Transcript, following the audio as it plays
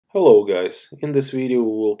Hello guys, in this video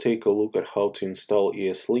we will take a look at how to install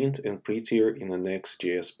Eslint and Prettier in a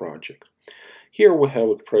Next.js project. Here we have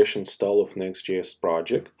a fresh install of Next.js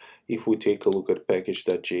project. If we take a look at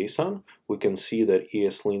package.json, we can see that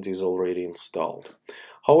Eslint is already installed.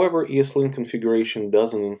 However, Eslint configuration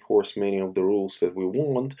doesn't enforce many of the rules that we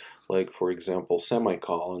want, like for example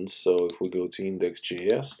semicolons. So if we go to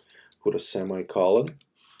index.js, put a semicolon,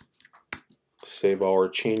 save our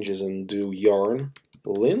changes and do yarn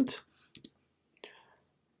lint,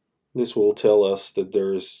 this will tell us that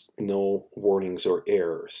there's no warnings or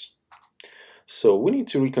errors. So we need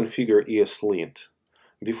to reconfigure Eslint.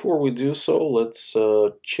 Before we do so, let's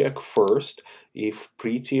check first if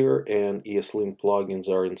Prettier and Eslint plugins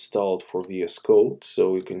are installed for VS Code.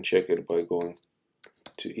 So we can check it by going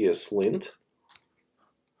to Eslint.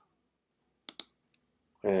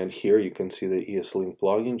 And here you can see the Eslint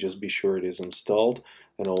plugin. Just be sure it is installed,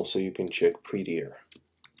 and also you can check Prettier.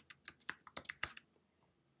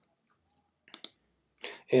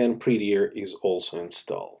 And Prettier is also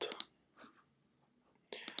installed.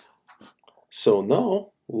 So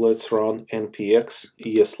now let's run Npx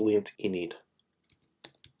Eslint init.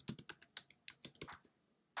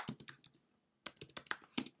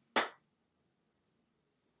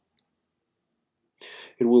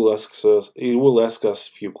 It will ask us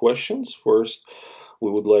a few questions. First, we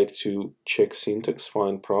would like to check syntax,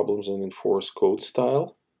 find problems, and enforce code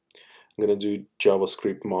style. I'm going to do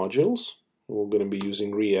JavaScript modules. We're going to be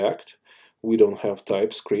using React. We don't have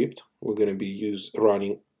TypeScript. We're going to be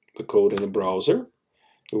running the code in a browser.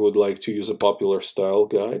 We would like to use a popular style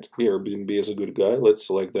guide. AirBnB is a good guide. Let's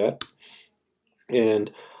select that.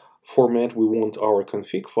 And format we want our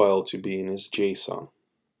config file to be in is JSON.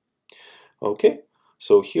 Okay,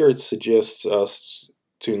 so here it suggests us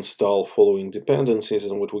to install following dependencies,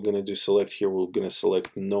 and what we're going to do select here, we're going to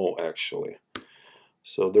select no actually.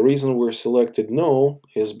 So the reason we're selected no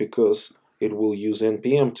is because it will use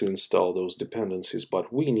npm to install those dependencies,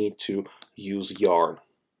 but we need to use yarn.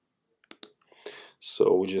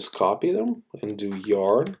 So we just copy them and do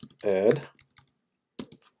yarn add.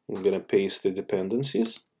 I'm going to paste the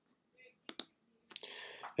dependencies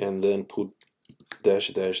and then put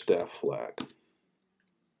 --dev flag.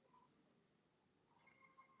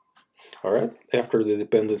 Alright, after the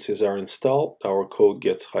dependencies are installed, our code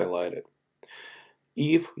gets highlighted.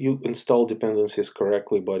 If you install dependencies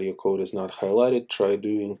correctly but your code is not highlighted, try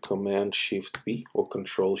doing Command-Shift-P or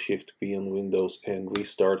Control-Shift-P on Windows and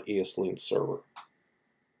restart Eslint server.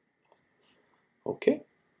 Okay,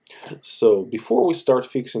 so before we start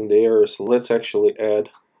fixing the errors, let's actually add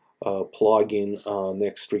a plugin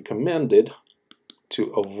Next recommended to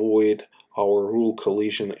avoid our rule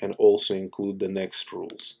collision and also include the Next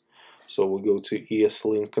rules. So we go to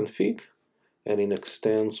Eslint config, and in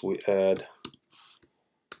extends we add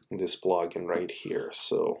this plugin right here.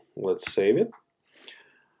 So let's save it.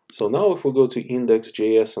 So now if we go to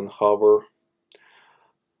index.js and hover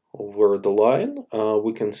over the line,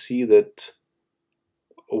 we can see that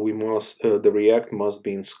the React must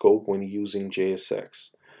be in scope when using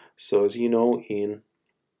JSX. So as you know, in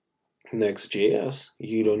Next.js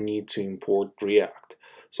you don't need to import React.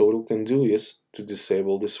 So what we can do is to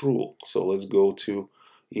disable this rule. So let's go to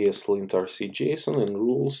Eslint rc.json and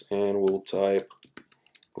rules, and we'll type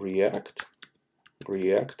React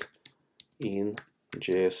in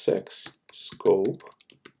JSX scope,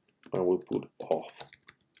 and we'll put off.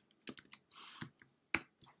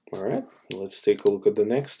 Alright, let's take a look at the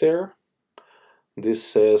next error. This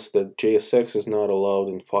says that JSX is not allowed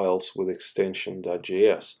in files with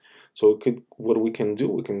extension.js. So what we can do,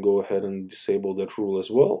 we can go ahead and disable that rule as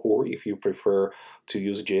well, or if you prefer to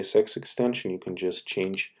use JSX extension, you can just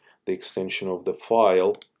change the extension of the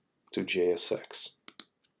file to JSX.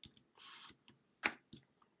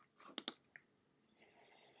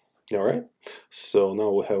 Alright, so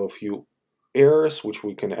now we have a few errors which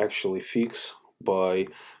we can actually fix by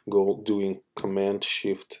doing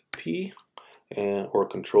Command-Shift-P or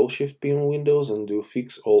Control-Shift-P on Windows and do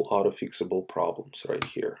fix all auto-fixable problems right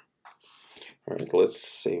here. Alright, let's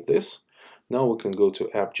save this. Now we can go to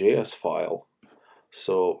app.js file.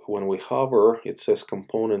 So when we hover, it says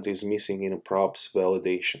component is missing in a props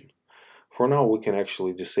validation. For now, we can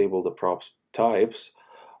actually disable the props types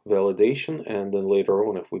validation, and then later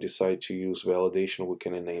on, if we decide to use validation, we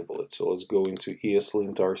can enable it. So let's go into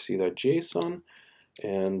eslint rc.json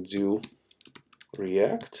and do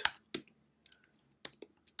React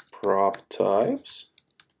prop types,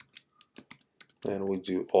 and we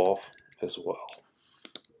do off as well.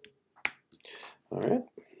 Alright,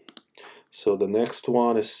 so the next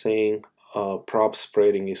one is saying prop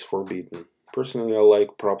spreading is forbidden. Personally, I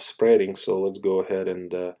like prop spreading, so let's go ahead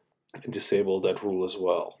and disable that rule as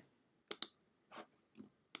well.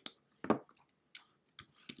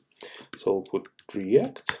 So I'll put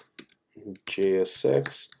React,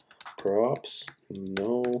 JSX, props,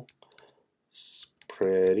 no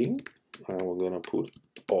spreading, and we're gonna put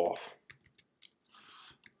off.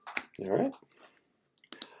 All right.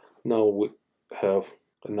 Now we have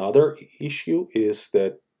another issue is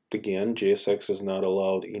that, again, JSX is not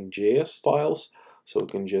allowed in JS styles, so we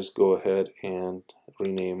can just go ahead and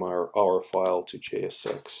rename our file to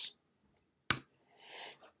JSX.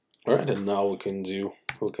 All right, and now we can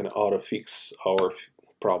auto fix our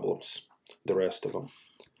problems, the rest of them.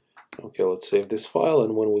 Okay, let's save this file,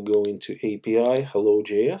 and when we go into API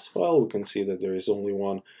hello.js file, we can see that there is only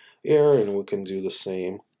one error, and we can do the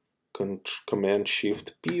same. Command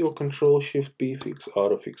Shift P or Control Shift P fix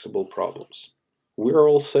auto fixable problems. We're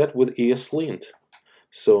all set with Eslint.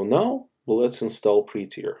 So now let's install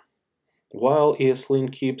Prettier. While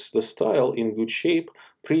Eslint keeps the style in good shape,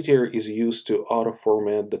 Prettier is used to auto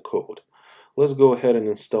format the code. Let's go ahead and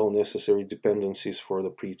install necessary dependencies for the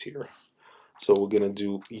Prettier. So we're gonna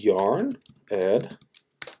do yarn add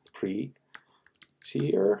Prettier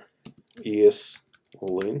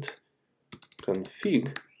Eslint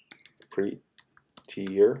config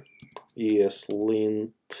Prettier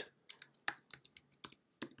Eslint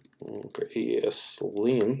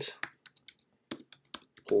Eslint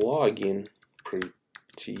plugin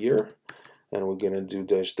Prettier, and we're gonna do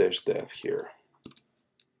 --dev here.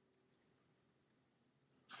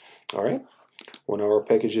 All right. When our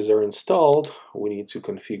packages are installed, we need to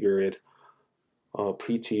configure it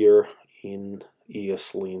Prettier in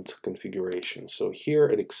Eslint configuration. So here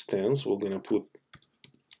at extends, we're gonna put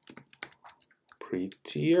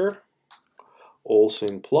Prettier. Also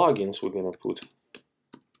in plugins, we're gonna put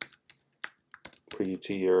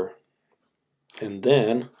Prettier, and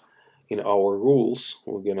then in our rules,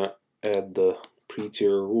 we're gonna add the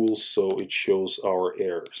Prettier rules so it shows our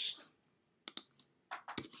errors.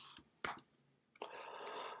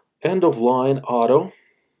 End of line auto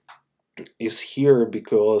is here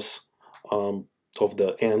because of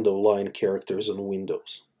the end of line characters on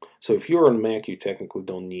Windows. So if you're on Mac, you technically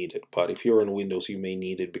don't need it, but if you're on Windows, you may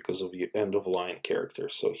need it because of the end of line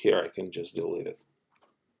characters. So here I can just delete it.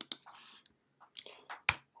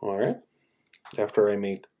 All right. After I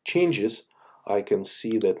make changes, I can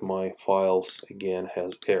see that my files again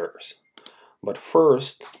has errors. But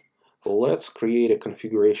first, let's create a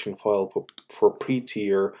configuration file for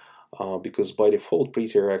Prettier because by default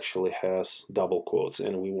Prettier actually has double quotes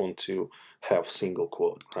and we want to have single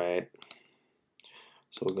quote, right?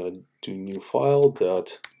 So we're going to do new file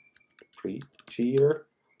dot Prettier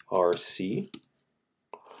rc,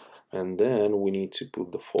 and then we need to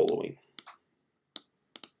put the following.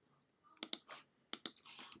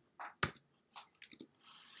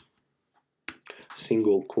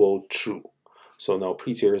 Single quote true. So now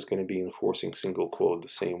Prettier is going to be enforcing single quote the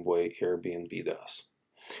same way AirBnB does.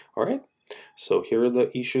 All right, so here are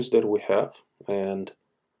the issues that we have, and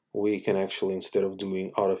we can actually, instead of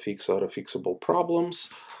doing auto-fixable problems,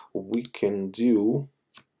 we can do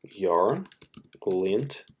yarn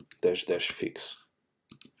lint --fix.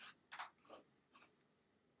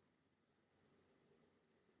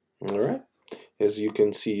 All right, as you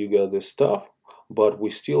can see, you got this stuff, but we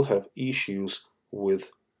still have issues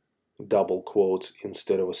with double quotes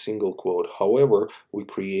instead of a single quote. However, we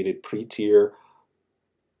created Prettier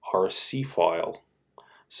rc file.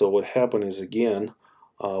 So what happened is, again,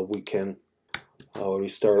 we can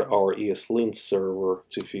restart our Eslint server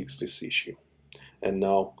to fix this issue. And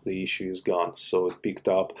now the issue is gone. So it picked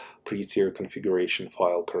up Prettier configuration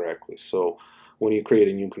file correctly. So when you create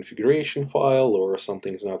a new configuration file or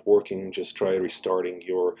something's not working, just try restarting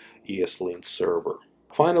your Eslint server.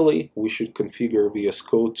 Finally, we should configure VS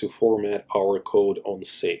Code to format our code on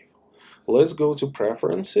save. Let's go to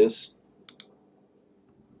Preferences,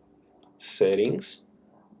 Settings,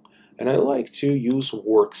 and I like to use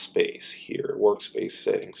Workspace here, Workspace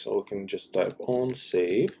Settings. So we can just type on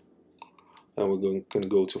save, and we're going to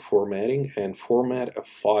go to Formatting and format a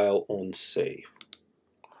file on save.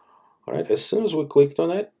 All right, as soon as we clicked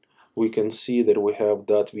on it, we can see that we have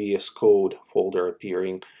 .vs Code folder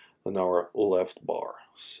appearing on our left bar.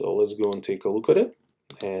 So let's go and take a look at it.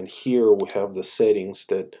 And here we have the settings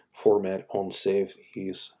that format on save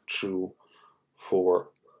is true for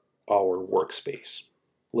our workspace.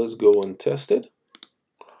 Let's go and test it.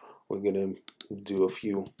 We're going to do a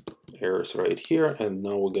few errors right here, and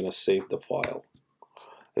now we're going to save the file.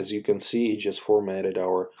 As you can see, it just formatted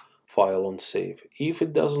our file on save. If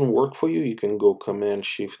it doesn't work for you, you can go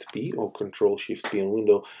Command-Shift-P or Control-Shift-P in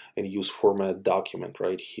window and use format document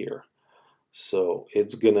right here. So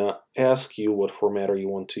it's gonna ask you what formatter you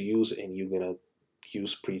want to use, and you're gonna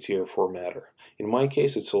use Prettier formatter. In my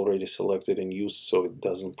case, it's already selected and used, so it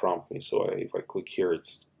doesn't prompt me. So if I click here,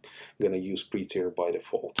 it's gonna use Prettier by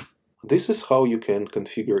default. This is how you can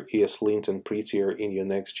configure Eslint and Prettier in your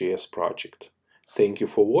Next.js project. Thank you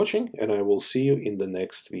for watching, and I will see you in the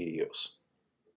next videos.